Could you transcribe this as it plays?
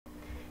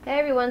Hey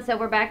everyone, so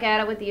we're back at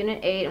it with Unit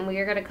 8, and we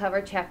are going to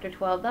cover Chapter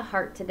 12, the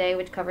heart, today,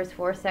 which covers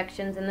 4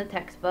 sections in the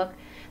textbook.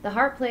 The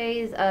heart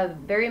plays a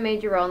very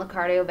major role in the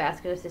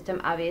cardiovascular system,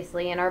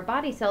 obviously, and our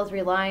body cells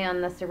rely on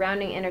the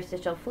surrounding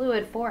interstitial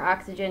fluid for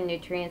oxygen,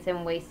 nutrients,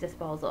 and waste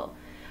disposal.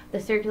 The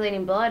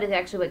circulating blood is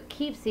actually what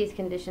keeps these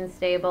conditions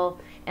stable,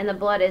 and the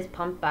blood is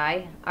pumped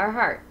by our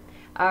heart.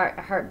 Our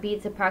heart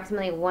beats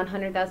approximately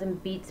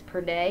 100,000 beats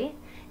per day,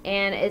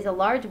 and is a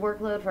large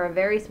workload for a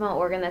very small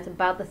organ that's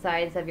about the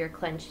size of your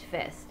clenched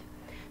fist.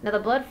 Now, the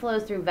blood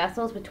flows through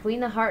vessels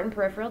between the heart and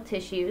peripheral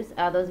tissues.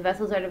 Those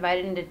vessels are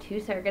divided into 2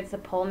 circuits: the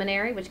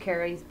pulmonary, which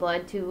carries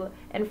blood to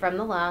and from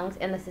the lungs,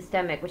 and the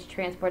systemic, which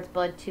transports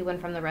blood to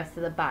and from the rest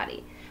of the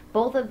body.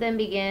 Both of them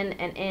begin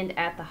and end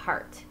at the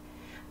heart.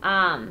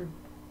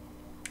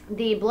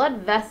 The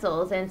blood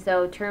vessels, and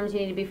so terms you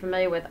need to be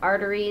familiar with: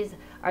 arteries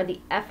are the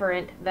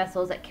efferent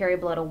vessels that carry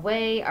blood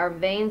away. Our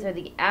veins are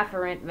the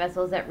afferent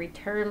vessels that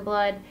return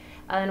blood.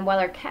 And while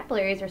our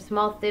capillaries are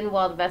small,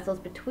 thin-walled vessels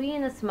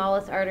between the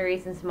smallest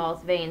arteries and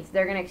smallest veins,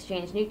 they're going to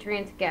exchange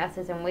nutrients,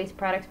 gases, and waste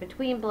products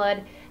between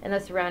blood and the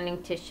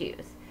surrounding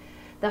tissues.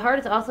 The heart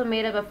is also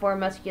made up of 4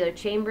 muscular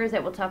chambers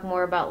that we'll talk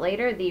more about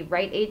later: the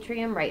right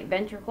atrium, right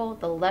ventricle,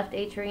 the left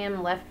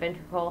atrium, left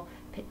ventricle.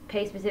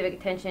 Pay specific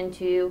attention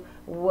to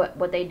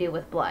what they do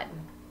with blood.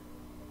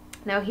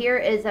 Now, here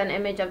is an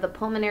image of the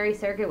pulmonary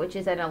circuit, which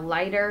is in a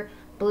lighter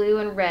blue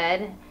and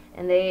red,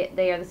 and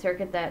they are the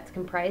circuit that's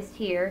comprised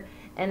here.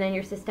 And then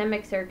your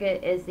systemic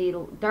circuit is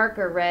the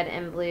darker red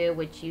and blue,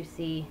 which you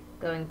see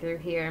going through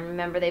here. And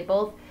remember, they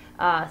both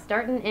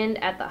start and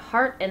end at the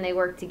heart, and they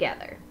work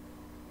together.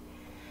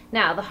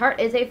 Now, the heart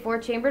is a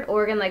 4-chambered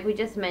organ, like we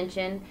just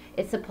mentioned.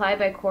 It's supplied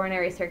by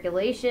coronary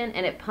circulation,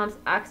 and it pumps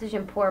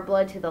oxygen-poor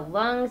blood to the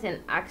lungs and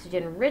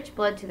oxygen-rich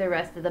blood to the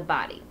rest of the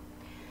body.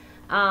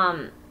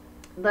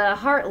 The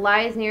heart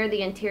lies near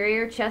the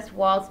anterior chest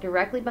walls,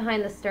 directly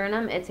behind the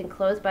sternum. It's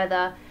enclosed by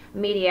the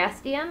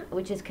mediastinum,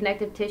 which is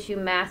connective tissue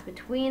mass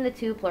between the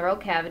 2 pleural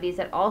cavities,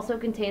 that also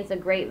contains the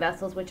great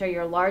vessels, which are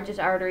your largest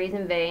arteries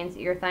and veins,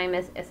 your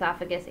thymus,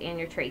 esophagus, and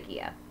your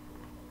trachea.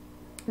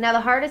 Now,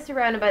 the heart is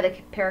surrounded by the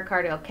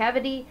pericardial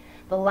cavity.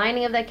 The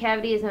lining of that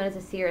cavity is known as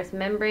a serous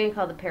membrane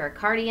called the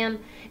pericardium,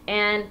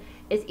 and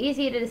it's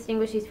easy to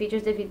distinguish these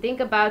features if you think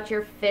about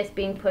your fist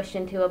being pushed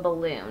into a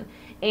balloon.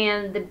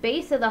 And the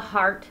base of the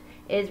heart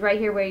is right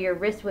here where your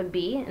wrist would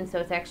be, and so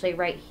it's actually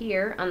right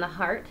here on the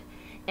heart.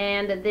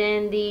 And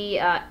then the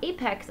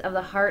apex of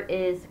the heart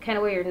is kind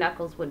of where your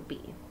knuckles would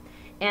be.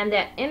 And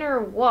that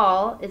inner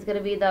wall is going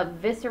to be the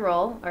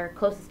visceral, or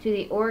closest to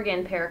the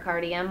organ,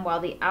 pericardium, while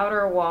the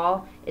outer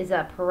wall is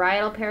a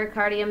parietal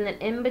pericardium. And then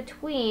in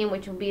between,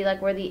 which will be like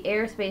where the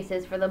air space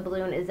is for the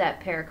balloon, is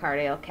that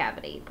pericardial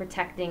cavity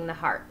protecting the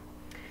heart.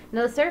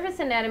 Now, the surface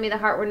anatomy of the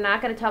heart, we're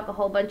not going to talk a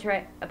whole bunch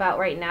about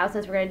right now,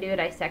 since we're going to do a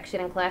dissection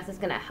in class. It's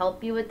going to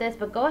help you with this,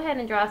 but go ahead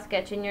and draw a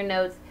sketch in your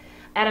notes.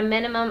 At a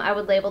minimum, I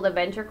would label the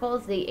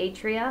ventricles, the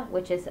atria,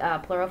 which is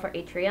plural for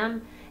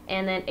atrium,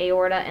 and then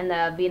aorta and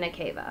the vena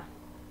cava.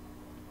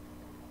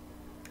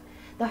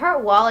 The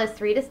heart wall has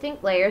 3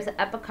 distinct layers. The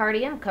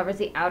epicardium covers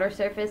the outer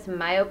surface,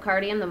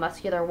 myocardium, the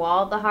muscular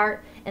wall of the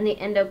heart, and the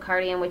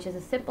endocardium, which is a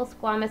simple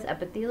squamous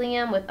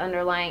epithelium with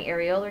underlying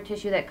areolar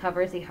tissue that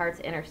covers the heart's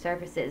inner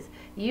surfaces.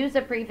 Use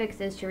the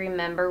prefixes to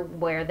remember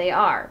where they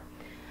are.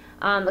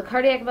 The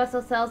cardiac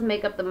muscle cells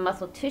make up the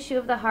muscle tissue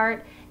of the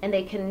heart, and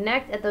they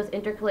connect at those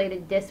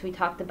intercalated discs we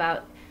talked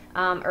about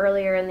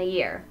earlier in the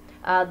year.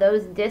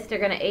 Those discs are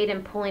going to aid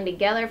in pulling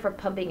together for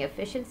pumping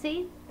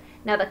efficiency.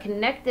 Now, the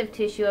connective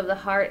tissue of the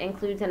heart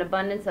includes an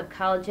abundance of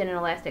collagen and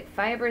elastic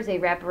fibers. They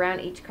wrap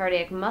around each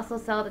cardiac muscle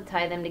cell to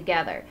tie them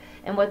together.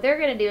 And what they're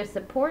going to do is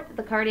support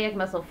the cardiac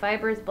muscle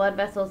fibers, blood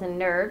vessels, and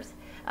nerves.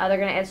 They're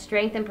going to add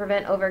strength and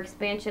prevent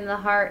overexpansion of the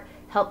heart,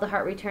 help the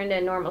heart return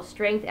to normal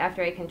strength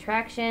after a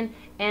contraction,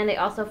 and they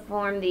also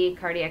form the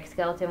cardiac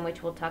skeleton,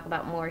 which we'll talk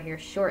about more here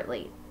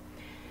shortly.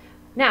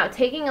 Now,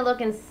 taking a look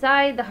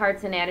inside the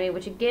heart's anatomy,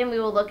 which again we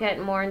will look at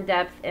more in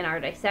depth in our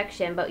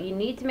dissection, but you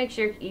need to make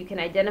sure you can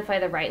identify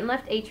the right and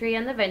left atria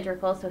and the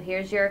ventricle. So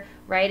here's your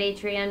right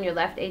atrium, your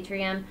left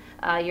atrium,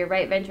 your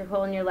right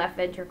ventricle, and your left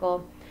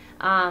ventricle.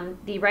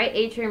 The right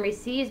atrium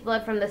receives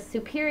blood from the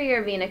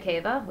superior vena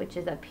cava, which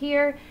is up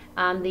here,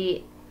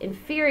 the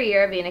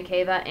inferior vena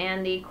cava,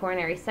 and the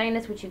coronary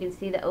sinus, which you can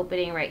see the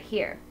opening right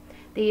here.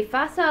 The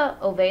fossa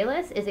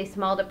ovalis is a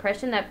small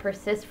depression that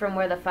persists from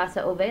where the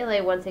fossa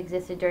ovale once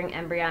existed during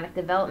embryonic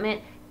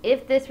development.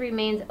 If this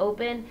remains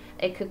open,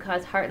 it could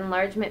cause heart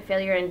enlargement,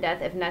 failure, and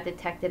death if not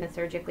detected and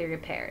surgically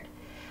repaired.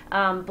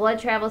 Blood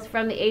travels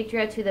from the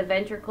atria to the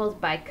ventricles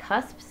by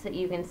cusps.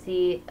 You can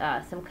see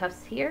some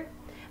cusps here.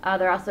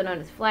 They're also known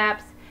as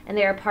flaps, and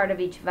they are part of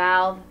each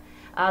valve.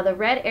 The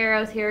red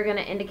arrows here are going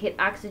to indicate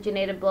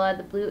oxygenated blood.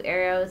 The blue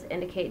arrows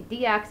indicate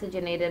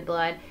deoxygenated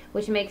blood,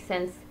 which makes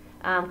sense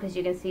because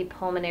you can see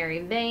pulmonary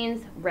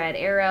veins, red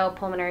arrow,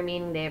 pulmonary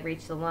meaning they have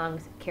reached the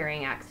lungs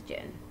carrying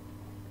oxygen.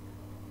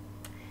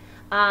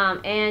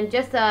 And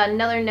just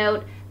another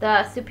note,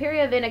 the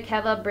superior vena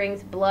cava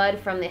brings blood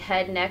from the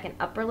head, neck, and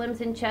upper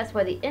limbs and chest,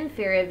 while the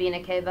inferior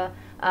vena cava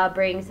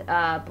brings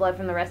blood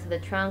from the rest of the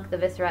trunk, the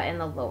viscera, and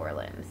the lower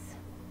limbs.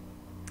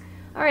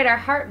 All right, our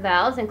heart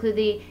valves include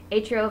the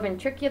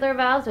atrioventricular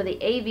valves, or the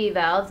AV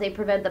valves. They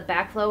prevent the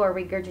backflow or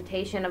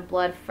regurgitation of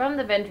blood from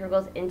the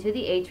ventricles into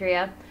the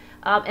atria.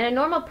 In a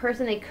normal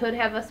person, they could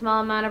have a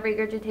small amount of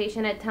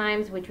regurgitation at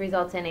times, which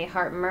results in a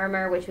heart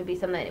murmur, which would be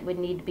something that would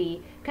need to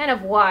be kind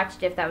of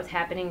watched if that was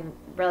happening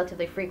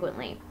relatively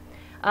frequently.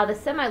 The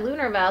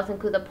semilunar valves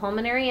include the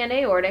pulmonary and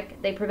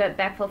aortic. They prevent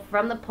backflow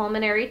from the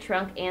pulmonary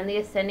trunk and the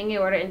ascending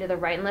aorta into the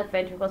right and left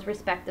ventricles,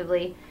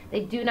 respectively.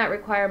 They do not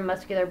require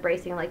muscular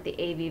bracing like the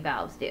AV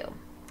valves do.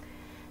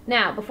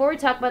 Now, before we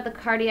talk about the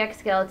cardiac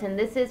skeleton,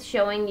 this is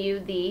showing you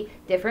the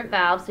different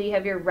valves. So you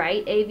have your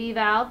right AV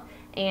valve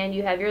and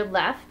you have your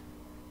left.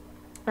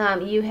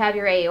 You have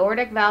your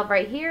aortic valve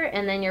right here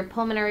and then your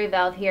pulmonary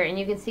valve here. And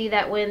you can see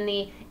that when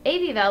the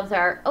AV valves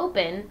are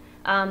open,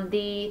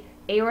 the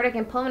aortic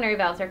and pulmonary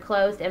valves are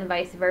closed and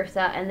vice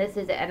versa, and this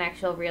is an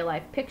actual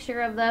real-life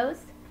picture of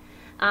those.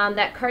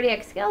 That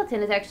cardiac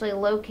skeleton is actually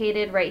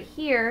located right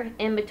here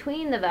in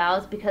between the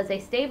valves because they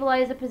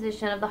stabilize the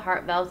position of the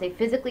heart valves. They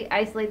physically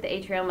isolate the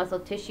atrial muscle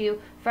tissue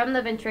from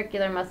the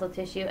ventricular muscle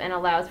tissue and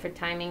allows for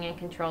timing and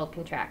controlled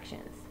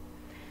contractions.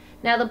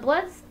 Now, the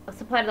blood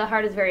supply to the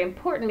heart is very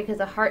important because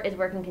the heart is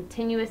working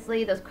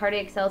continuously. Those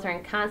cardiac cells are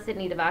in constant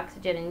need of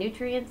oxygen and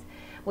nutrients,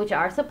 which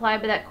are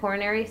supplied by that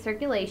coronary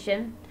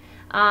circulation.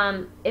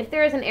 If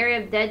there is an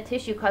area of dead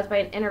tissue caused by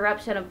an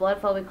interruption of blood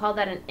flow, we call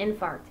that an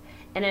infarct.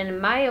 And a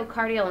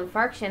myocardial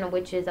infarction,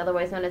 which is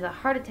otherwise known as a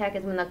heart attack,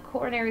 is when the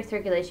coronary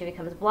circulation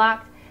becomes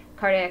blocked.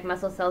 Cardiac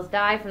muscle cells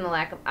die from the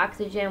lack of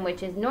oxygen,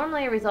 which is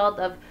normally a result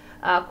of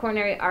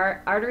coronary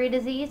artery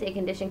disease, a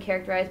condition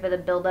characterized by the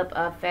buildup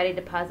of fatty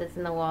deposits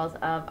in the walls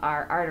of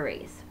our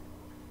arteries.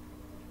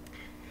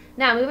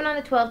 Now, moving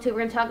on to 12.2, we're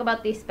going to talk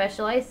about these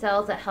specialized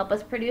cells that help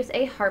us produce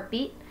a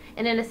heartbeat.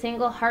 And in a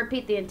single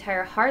heartbeat, the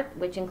entire heart,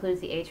 which includes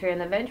the atria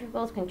and the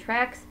ventricles,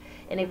 contracts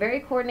in a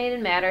very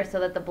coordinated manner so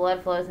that the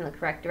blood flows in the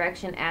correct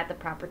direction at the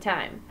proper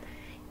time.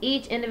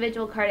 Each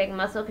individual cardiac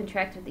muscle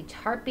contracts with each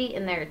heartbeat,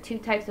 and there are two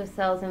types of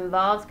cells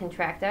involved: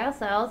 contractile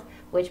cells,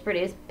 which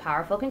produce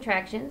powerful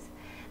contractions,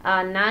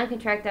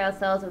 non-contractile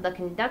cells of the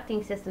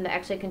conducting system that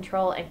actually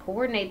control and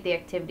coordinate the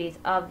activities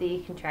of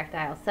the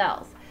contractile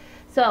cells.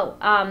 So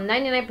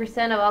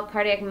 99% of all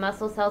cardiac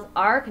muscle cells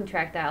are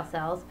contractile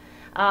cells.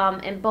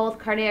 And both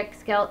cardiac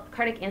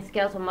and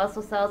skeletal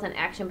muscle cells and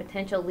action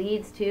potential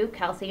leads to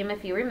calcium,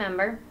 if you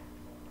remember,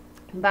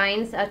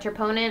 binds a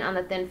troponin on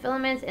the thin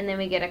filaments, and then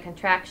we get a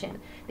contraction.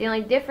 The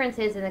only difference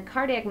is in the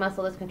cardiac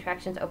muscle, those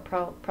contractions are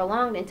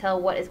prolonged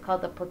until what is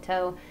called the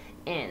plateau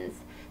ends.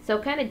 So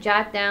kind of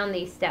jot down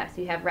these steps.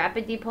 You have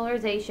rapid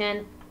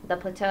depolarization, the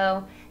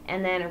plateau,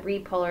 and then a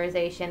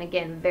repolarization.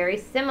 Again, very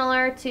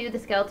similar to the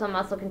skeletal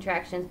muscle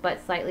contractions,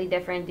 but slightly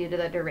different due to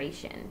the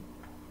duration.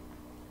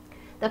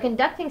 The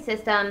conducting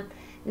system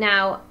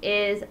now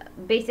is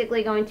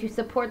basically going to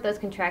support those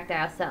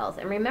contractile cells.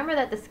 And remember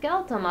that the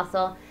skeletal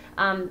muscle,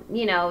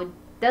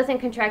 doesn't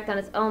contract on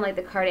its own like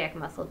the cardiac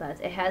muscle does.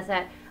 It has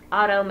that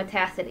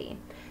automaticity.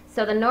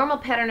 So the normal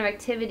pattern of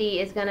activity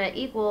is going to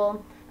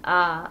equal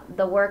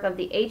the work of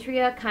the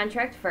atria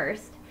contract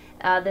first,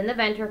 then the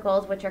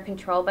ventricles, which are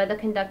controlled by the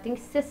conducting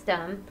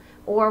system,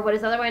 or what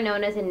is otherwise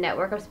known as a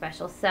network of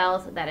special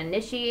cells that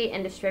initiate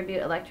and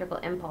distribute electrical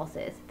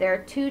impulses. There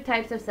are two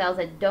types of cells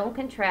that don't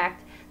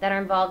contract that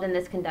are involved in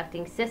this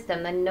conducting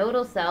system. The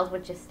nodal cells,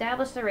 which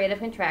establish the rate of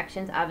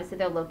contractions, obviously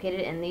they're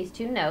located in these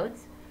two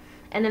nodes,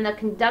 and then the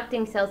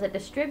conducting cells that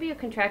distribute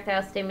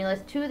contractile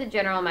stimulus to the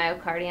general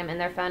myocardium, and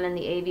they're found in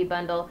the AV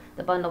bundle,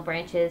 the bundle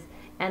branches,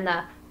 and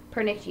the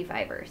Purkinje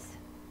fibers.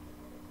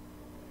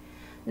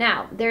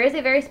 Now, there is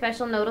a very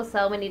special nodal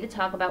cell we need to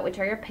talk about, which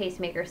are your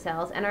pacemaker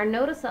cells. And our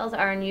nodal cells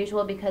are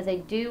unusual because they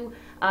do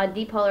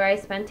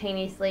depolarize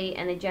spontaneously,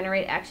 and they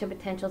generate action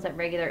potentials at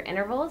regular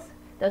intervals.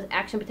 Those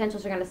action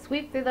potentials are going to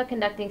sweep through the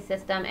conducting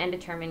system and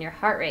determine your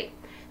heart rate.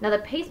 Now, the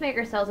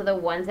pacemaker cells are the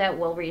ones that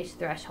will reach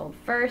threshold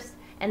first,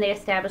 and they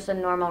establish a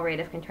normal rate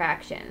of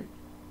contraction.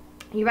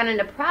 You run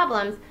into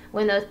problems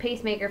when those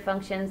pacemaker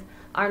functions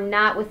are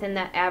not within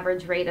that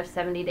average rate of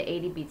 70 to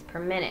 80 beats per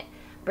minute.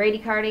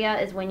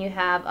 Bradycardia is when you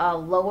have a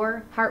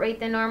lower heart rate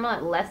than normal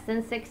at less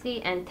than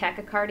 60, and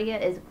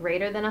tachycardia is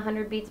greater than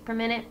 100 beats per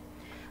minute.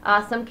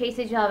 Some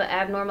cases you'll have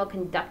abnormal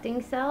conducting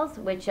cells,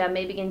 which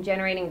may begin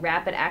generating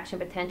rapid action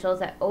potentials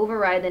that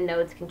override the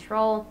node's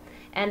control,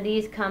 and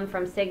these come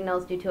from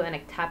signals due to an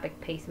ectopic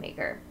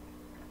pacemaker.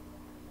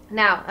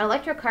 Now, an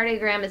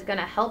electrocardiogram is going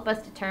to help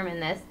us determine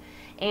this,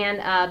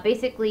 and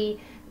basically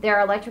there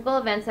are electrical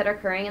events that are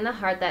occurring in the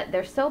heart that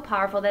they're so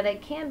powerful that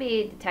it can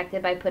be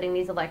detected by putting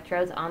these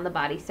electrodes on the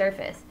body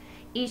surface.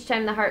 Each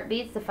time the heart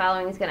beats, the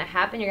following is going to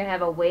happen. You're going to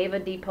have a wave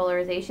of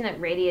depolarization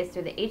that radiates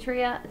through the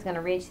atria. It's going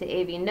to reach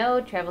the AV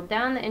node, travel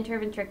down the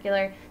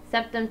interventricular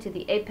septum to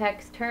the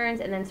apex,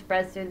 turns, and then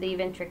spreads through the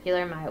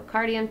ventricular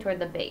myocardium toward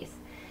the base.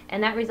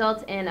 And that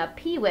results in a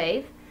P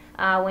wave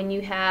when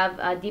you have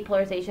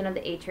depolarization of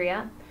the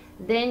atria.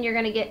 Then you're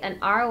going to get an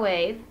R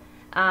wave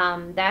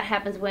That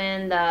happens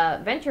when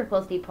the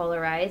ventricles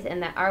depolarize,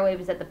 and that R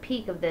wave is at the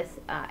peak of this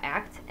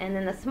act. And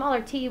then the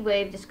smaller T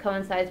wave just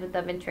coincides with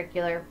the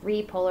ventricular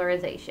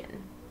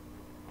repolarization.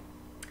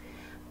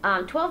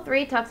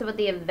 12.3 talks about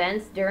the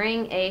events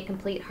during a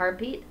complete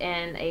heartbeat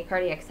and a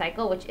cardiac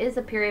cycle, which is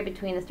a period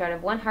between the start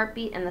of one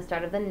heartbeat and the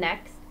start of the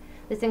next.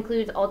 This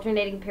includes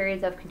alternating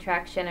periods of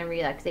contraction and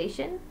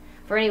relaxation.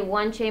 For any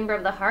one chamber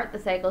of the heart, the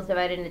cycle is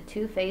divided into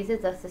two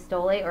phases, the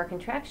systole or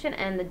contraction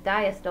and the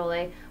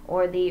diastole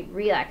or the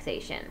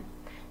relaxation.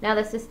 Now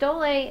the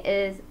systole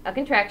is a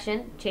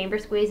contraction. Chamber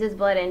squeezes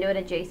blood into an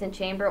adjacent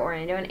chamber or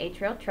into an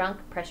atrial trunk.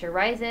 Pressure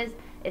rises.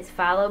 It's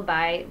followed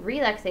by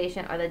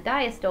relaxation, or the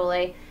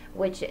diastole,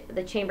 which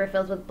the chamber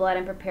fills with blood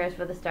and prepares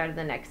for the start of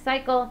the next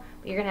cycle.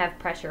 But you're going to have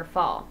pressure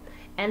fall.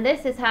 And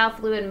this is how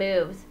fluid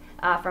moves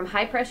from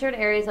high pressure to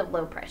areas of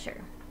low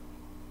pressure.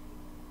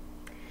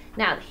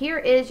 Now, here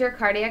is your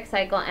cardiac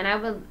cycle, and I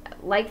would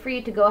like for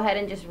you to go ahead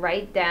and just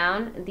write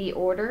down the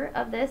order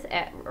of this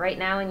right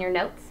now in your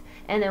notes,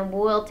 and then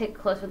we'll take a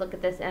closer look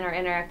at this in our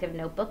interactive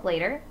notebook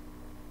later.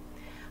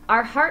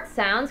 Our heart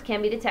sounds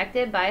can be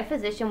detected by a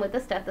physician with a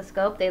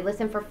stethoscope. They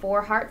listen for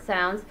 4 heart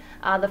sounds.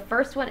 The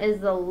first one is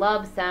the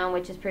lub sound,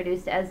 which is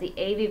produced as the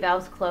AV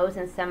valves close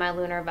and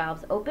semilunar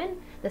valves open.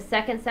 The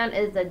second sound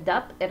is the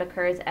dup. It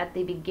occurs at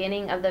the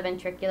beginning of the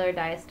ventricular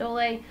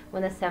diastole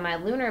when the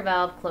semilunar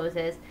valve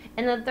closes.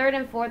 And the third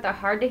and fourth are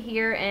hard to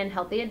hear in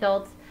healthy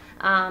adults,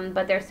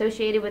 but they're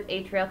associated with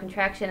atrial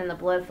contraction and the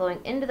blood flowing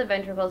into the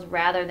ventricles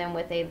rather than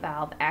with a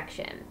valve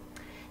action.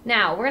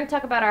 Now, we're going to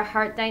talk about our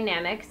heart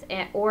dynamics,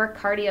 or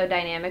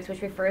cardiodynamics,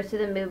 which refers to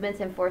the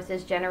movements and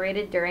forces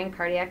generated during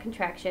cardiac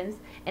contractions.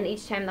 And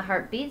each time the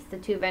heart beats, the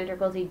two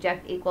ventricles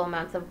eject equal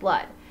amounts of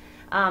blood.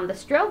 The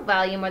stroke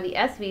volume, or the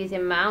SV, is the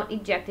amount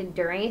ejected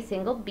during a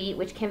single beat,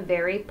 which can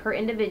vary per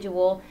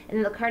individual.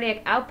 And the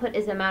cardiac output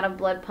is the amount of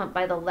blood pumped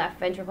by the left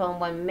ventricle in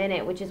 1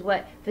 minute, which is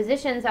what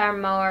physicians are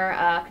more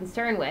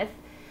concerned with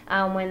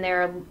when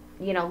they're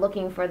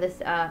looking for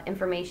this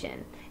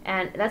information.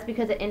 And that's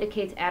because it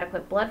indicates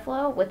adequate blood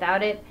flow.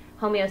 Without it,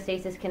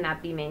 homeostasis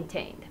cannot be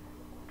maintained.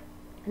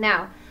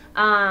 Now,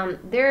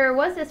 there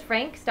was this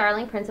Frank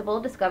Starling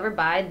principle discovered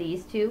by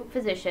these two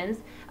physicians.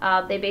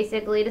 They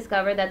basically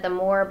discovered that the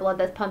more blood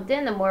that's pumped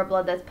in, the more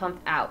blood that's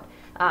pumped out.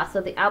 So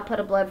the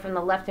output of blood from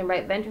the left and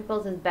right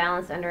ventricles is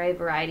balanced under a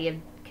variety of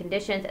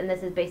conditions, and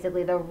this is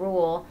basically the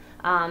rule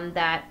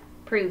that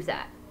proves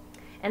that.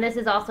 And this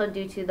is also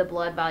due to the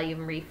blood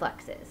volume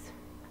reflexes.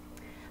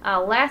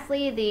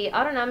 Lastly, the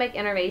autonomic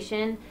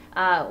innervation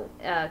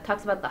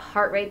talks about the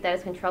heart rate that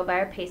is controlled by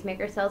our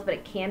pacemaker cells, but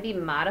it can be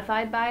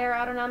modified by our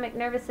autonomic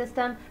nervous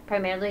system,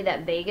 primarily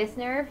that vagus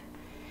nerve.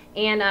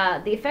 And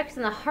the effects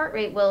on the heart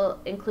rate will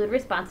include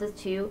responses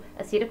to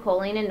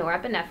acetylcholine and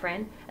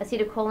norepinephrine.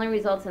 Acetylcholine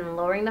results in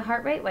lowering the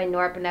heart rate, while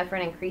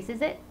norepinephrine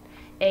increases it.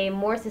 A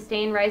more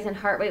sustained rise in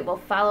heart rate will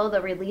follow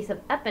the release of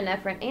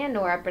epinephrine and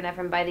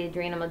norepinephrine by the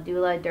adrenal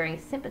medulla during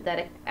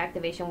sympathetic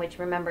activation, which,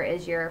 remember,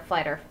 is your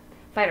fight or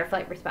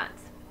flight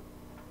response.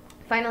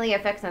 Finally,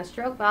 effects on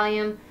stroke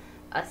volume,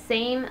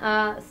 same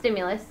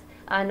stimulus.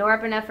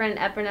 Norepinephrine and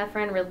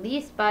epinephrine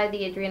released by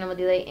the adrenal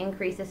medulla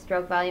increases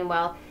stroke volume,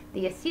 while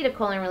the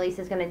acetylcholine release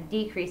is going to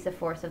decrease the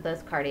force of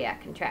those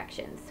cardiac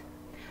contractions.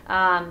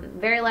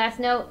 Very last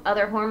note,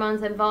 other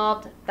hormones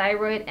involved,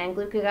 thyroid and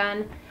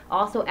glucagon,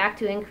 also act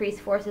to increase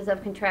forces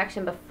of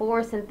contraction.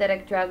 Before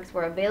synthetic drugs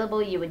were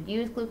available, you would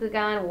use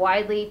glucagon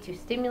widely to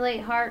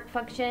stimulate heart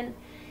function.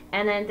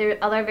 And then there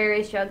are other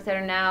various drugs that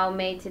are now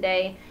made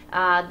today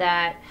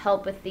that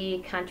help with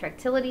the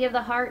contractility of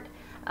the heart.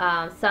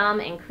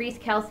 Some increase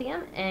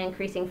calcium,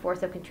 increasing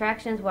force of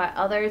contractions, while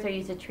others are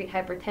used to treat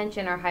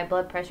hypertension or high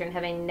blood pressure and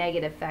have a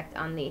negative effect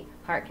on the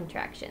heart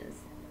contractions.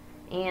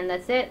 And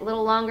that's it. A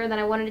little longer than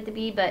I wanted it to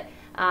be, but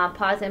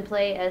pause and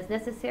play as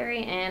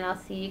necessary, and I'll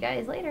see you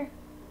guys later.